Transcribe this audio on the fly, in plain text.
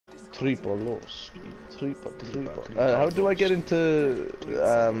How do I get into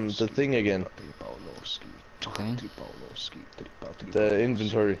the thing again? Okay. The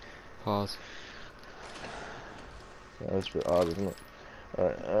inventory. Pause. That's a bit odd, isn't it?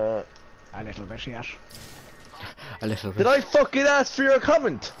 Alright, A little bit, yes. A little bit. did I fucking ask for your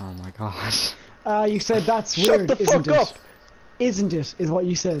comment? Oh my gosh. You said that's Shut weird, the fuck isn't it? up! Isn't it, is what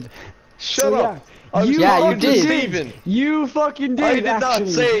you said. Shut up! Yeah. I was Yeah, you talking to did. Steven. You fucking did, I did actually. not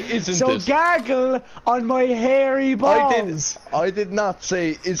say isn't so it. gargle on my hairy balls. I did not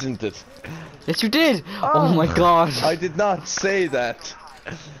say isn't it. Yes, you did. Oh my god. I did not say that.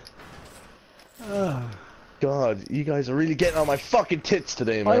 Ugh. God, you guys are really getting on my fucking tits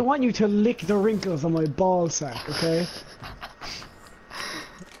today, man. I want you to lick the wrinkles on my ball sack, okay?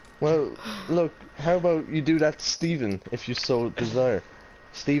 Well, look, how about you do that to Steven, if you so desire.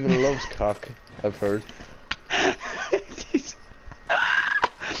 Steven loves cock, I've heard.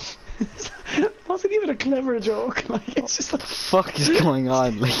 Wasn't even a clever joke. Like, it's just like... What the fuck is going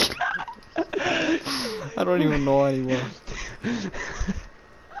on? Like, I don't even know anymore.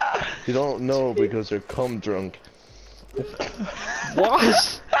 You don't know because you're cum drunk.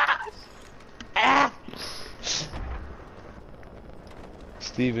 What?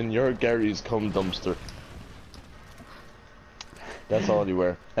 Steven, you're Gary's cum dumpster. That's all you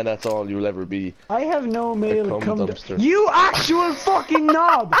were, and that's all you'll ever be. I have no male cum cum dumpster. You actual fucking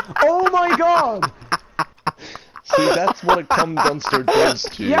knob! Oh my god! See, that's what a cum dumpster does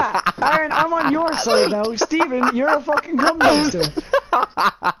to you. Yeah, Aaron, I'm on your side now. Steven, you're a fucking cum dumpster.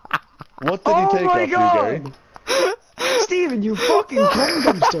 What did he take off you, Gary? Steven, you fucking cum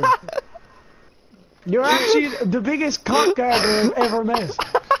dumpster. You're actually the biggest cock gargler I've ever met.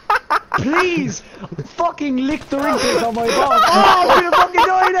 Please, fucking lick the wrinkles on my balls. Oh, I'm gonna fucking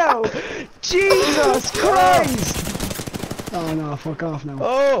die now! Jesus Christ! Oh no, fuck off now.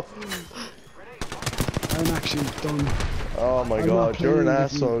 Oh! I'm actually done. Oh my I'm god, not you're an playing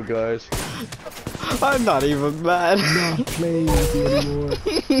with you. asshole, guys. I'm not even mad. I'm not playing with you anymore.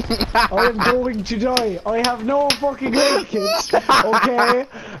 I am going to die. I have no fucking leg kids. Okay?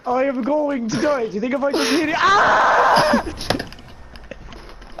 I am going to die. Do you think if I just hit it? Ah!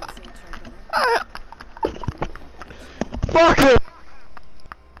 Fuck him!